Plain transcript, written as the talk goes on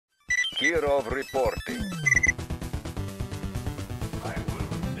Kirov reporting. I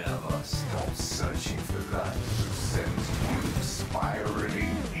will never stop searching for that to send you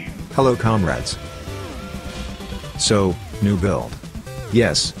spiraling in. Hello comrades. So, new build.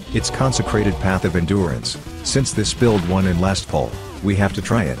 Yes, it's Consecrated Path of Endurance. Since this build won in last poll, we have to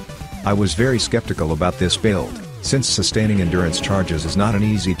try it. I was very skeptical about this build, since sustaining endurance charges is not an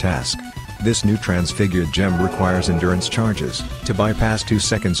easy task. This new transfigured gem requires endurance charges, to bypass 2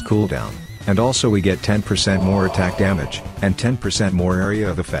 seconds cooldown, and also we get 10% more attack damage, and 10% more area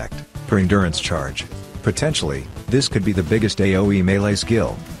of effect, per endurance charge. Potentially, this could be the biggest AoE melee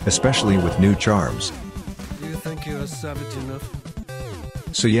skill, especially with new charms. Do you think you're savage enough?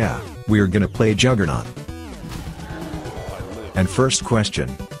 So yeah, we are gonna play Juggernaut. And first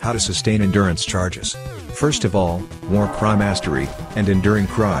question, how to sustain endurance charges. First of all, War Cry Mastery, and Enduring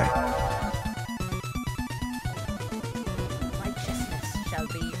Cry.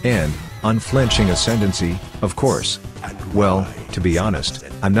 And, Unflinching Ascendancy, of course. Well, to be honest,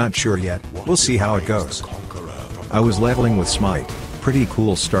 I'm not sure yet, we'll see how it goes. I was leveling with Smite, pretty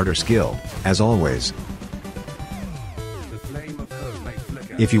cool starter skill, as always.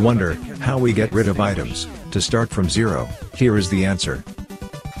 If you wonder, how we get rid of items, to start from zero, here is the answer.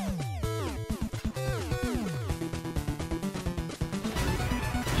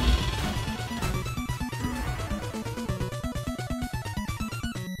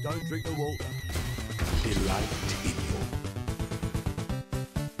 Don't drink the water. Delight in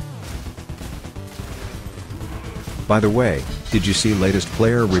By the way, did you see latest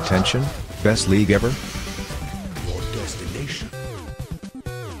player retention? Best league ever? your destination.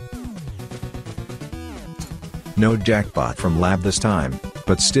 No jackpot from lab this time,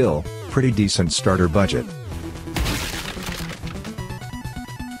 but still, pretty decent starter budget.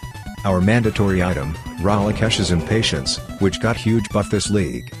 Our mandatory item, Ralakesh's Impatience, which got huge buff this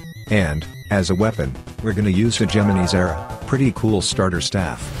league. And, as a weapon, we're gonna use Hegemony's Era, pretty cool starter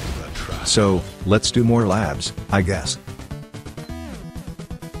staff. So, let's do more labs, I guess.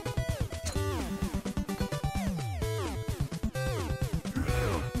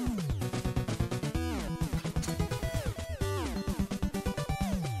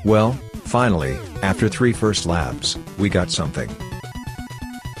 Well, finally, after 3 first labs, we got something.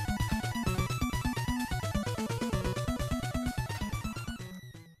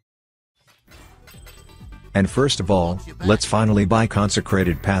 And first of all, let's finally buy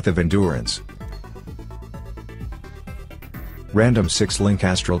Consecrated Path of Endurance. Random 6-link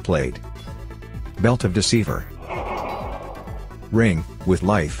Astral Plate. Belt of Deceiver. Ring, with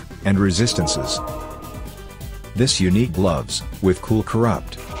life, and resistances. This unique gloves, with cool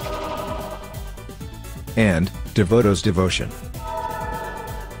corrupt. And, Devoto's Devotion.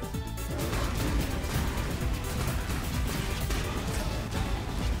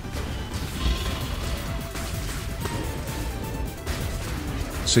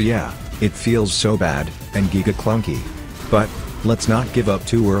 So yeah, it feels so bad, and giga clunky. But, let's not give up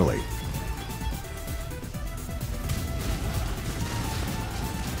too early.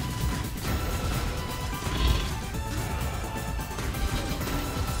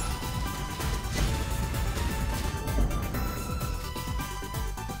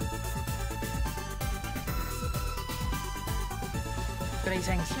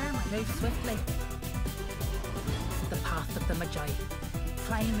 Greetings. Move swiftly. The path of the Magi.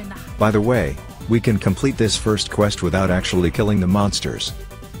 Climb in the... By the way, we can complete this first quest without actually killing the monsters.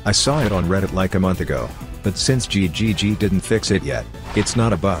 I saw it on Reddit like a month ago, but since GGG didn't fix it yet, it's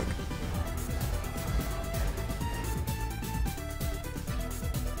not a bug.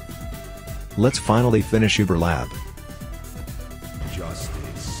 Let's finally finish Uber Lab.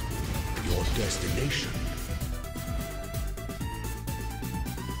 Justice, your destination.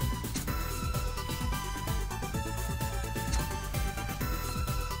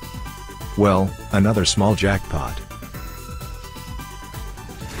 Well, another small jackpot.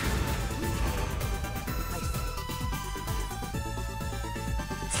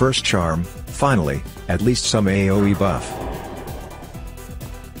 First charm, finally, at least some AoE buff.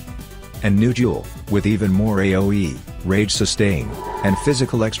 And new jewel, with even more AoE, rage sustain, and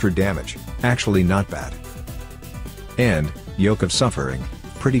physical extra damage, actually not bad. And, Yoke of Suffering,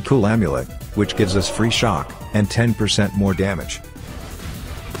 pretty cool amulet, which gives us free shock, and 10% more damage.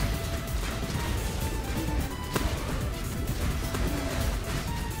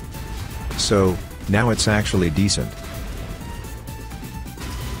 So, now it's actually decent.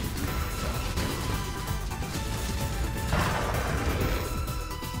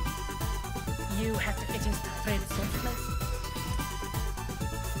 You have to... It is tread softly.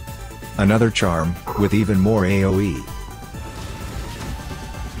 Another charm, with even more AoE.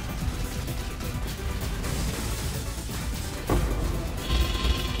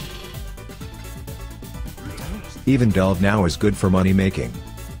 Even Delve now is good for money making.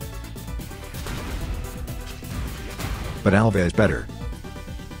 But Alva is better.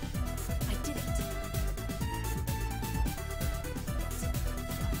 I did it.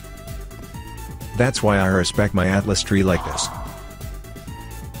 That's why I respect my Atlas tree like this.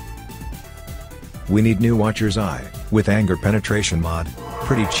 We need new Watcher's Eye, with Anger Penetration mod,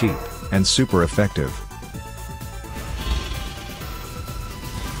 pretty cheap, and super effective.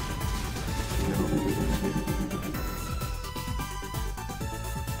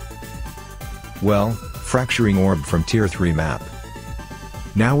 Well, Fracturing Orb from Tier 3 map.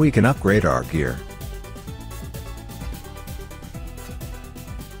 Now we can upgrade our gear.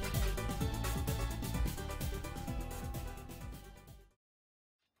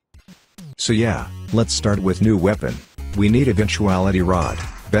 So yeah, let's start with new weapon. We need Eventuality Rod,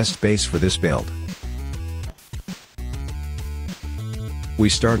 best base for this build. We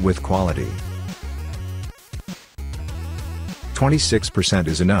start with quality. 26%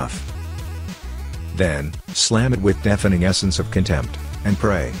 is enough. Then, slam it with Deafening Essence of Contempt, and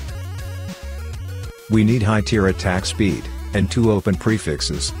pray. We need high tier attack speed, and 2 open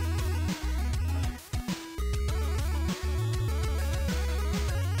prefixes.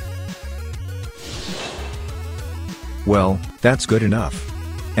 Well, that's good enough.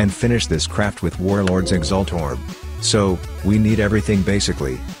 And finish this craft with Warlord's Exalt Orb. So, we need everything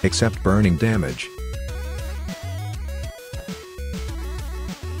basically, except burning damage.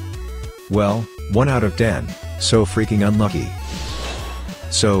 Well, 1 out of 10, so freaking unlucky.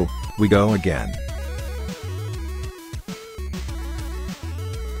 So, we go again.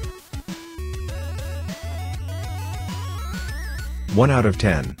 One out of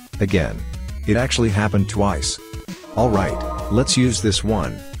 10, again. It actually happened twice. Alright, let's use this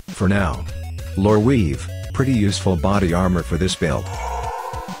one, for now. Lore Weave, pretty useful body armor for this build.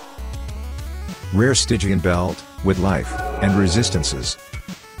 Rare Stygian Belt, with life, and resistances.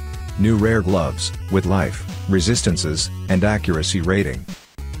 New rare gloves, with life, resistances, and accuracy rating.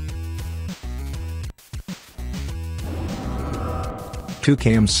 2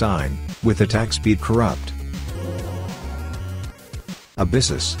 Cam Sign, with attack speed corrupt.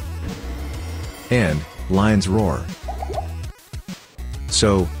 Abyssus. And, Lion's Roar.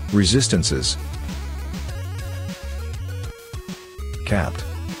 So, resistances. Capped.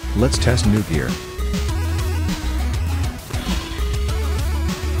 Let's test new gear.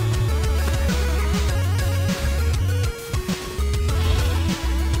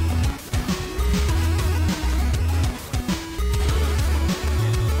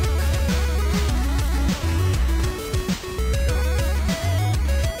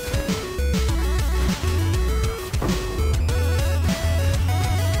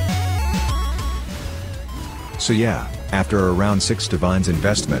 So yeah, after around 6 Divines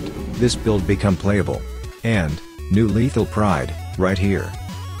investment, this build become playable. And, new Lethal Pride, right here.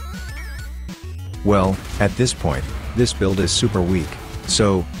 Well, at this point, this build is super weak,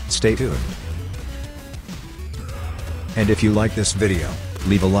 so, stay tuned. And if you like this video,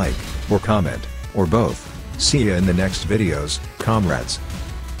 leave a like, or comment, or both. See ya in the next videos, comrades.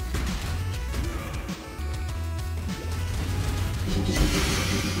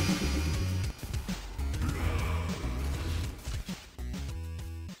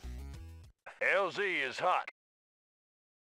 LZ is hot.